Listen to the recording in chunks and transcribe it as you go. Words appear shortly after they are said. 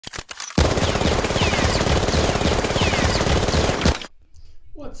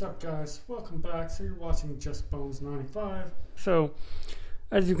What's up, guys? Welcome back. So you're watching Just Bones 95. So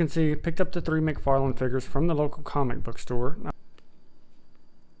as you can see, picked up the 3 Mcfarlane figures from the local comic book store.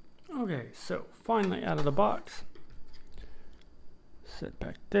 Okay, so finally out of the box. Sit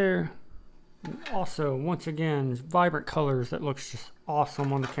back there. And also, once again, vibrant colors that looks just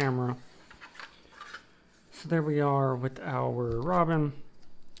awesome on the camera. So there we are with our Robin.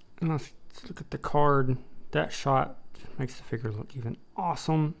 And let's look at the card. That shot makes the figure look even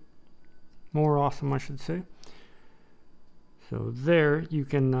awesome. More awesome, I should say. So there, you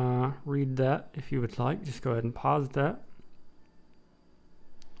can read that if you would like. Just go ahead and pause that.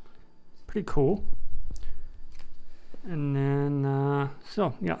 Pretty cool. And then,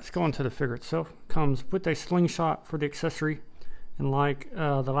 so yeah, let's go on to the figure itself. Comes with a slingshot for the accessory. And like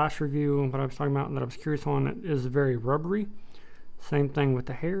the last review, what I was talking about and that I was curious on, it is very rubbery. Same thing with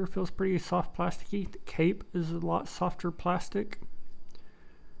the hair, feels pretty soft plasticky. The cape is a lot softer plastic.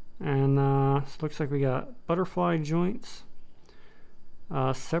 And it looks like we got butterfly joints.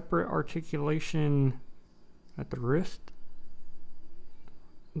 Separate articulation at the wrist.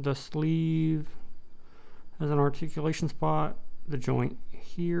 The sleeve has an articulation spot. The joint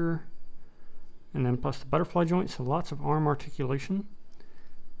here. And then plus the butterfly joint, so lots of arm articulation.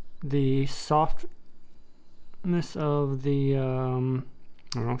 The softness of the I don't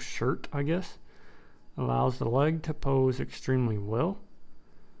know, shirt, I guess, allows the leg to pose extremely well.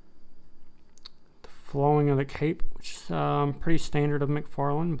 The flowing of the cape, which is pretty standard of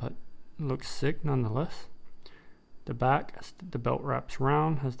Mcfarlane, but looks sick nonetheless. The back, as the belt wraps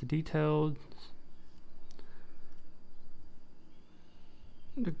around, has the details.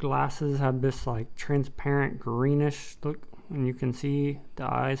 The glasses have this like transparent greenish look, and you can see the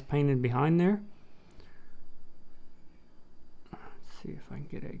eyes painted behind there. Let's see if I can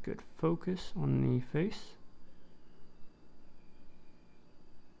get a good focus on the face.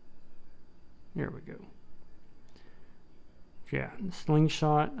 There we go. Yeah,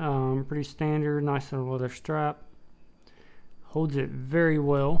 slingshot, pretty standard, nice little leather strap. Holds it very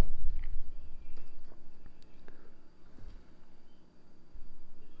well.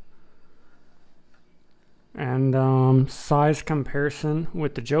 And size comparison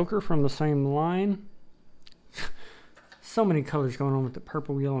with the Joker from the same line. So many colors going on with the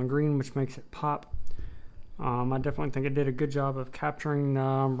purple, yellow, and green, which makes it pop. I definitely think it did a good job of capturing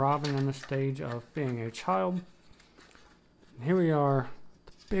Robin in the stage of being a child. And here we are,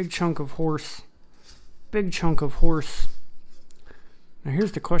 the big chunk of horse. Big chunk of horse. Now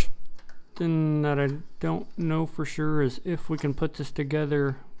here's the question that I don't know for sure is if we can put this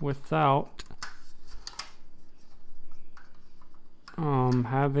together without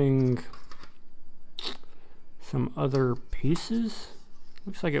having some other pieces.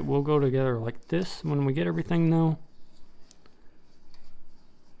 Looks like it will go together like this when we get everything though.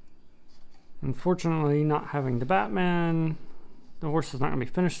 Unfortunately, not having the Batman, the horse is not going to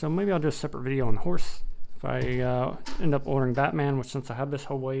be finished, so maybe I'll do a separate video on the horse. If I end up ordering Batman, which since I have this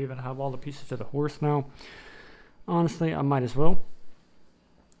whole wave and I have all the pieces of the horse now, honestly, I might as well.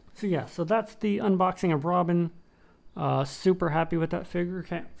 So yeah, so that's the unboxing of Robin. Super happy with that figure.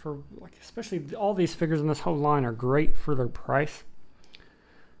 Especially all these figures in this whole line are great for their price.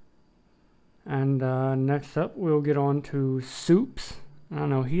 And next up, we'll get on to Soups. I don't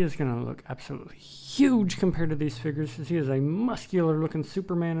know, he is going to look absolutely huge compared to these figures, because he is a muscular looking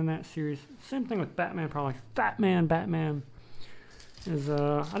Superman in that series. Same thing with Batman, probably. Fat Man Batman is,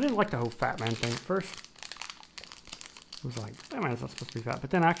 I didn't like the whole Fat Man thing at first. It was like, Batman's not supposed to be fat.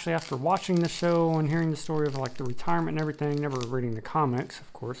 But then actually after watching the show and hearing the story of like the retirement and everything, never reading the comics,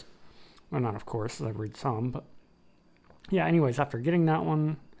 of course. Well, not of course, I read some, but yeah, anyways, after getting that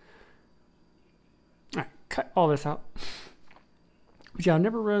one, I cut all this out. But yeah, I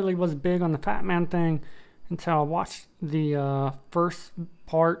never really was big on the Fat Man thing until I watched the first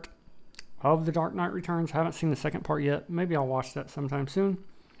part of The Dark Knight Returns. I haven't seen the second part yet. Maybe I'll watch that sometime soon.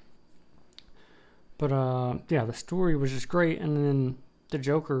 But yeah, the story was just great, and then the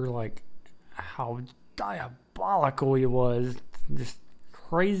Joker, like how diabolical he was, just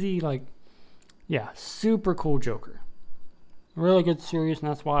crazy, like yeah, super cool Joker. Really good series, and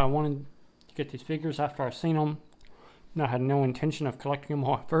that's why I wanted to get these figures after I've seen them. And I had no intention of collecting them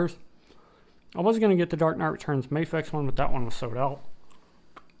all at first. I was going to get the Dark Knight Returns Mafex one, but that one was sold out.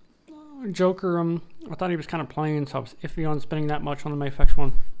 Joker, I thought he was kind of plain, so I was iffy on spending that much on the Mafex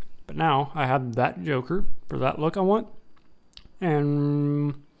one. But now I have that Joker for that look I want,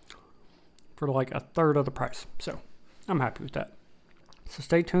 and for like a third of the price. So I'm happy with that. So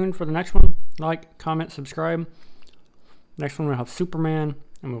stay tuned for the next one. Like, comment, subscribe. Next one we'll have Superman,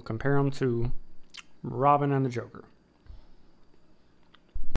 and we'll compare them to Robin and the Joker.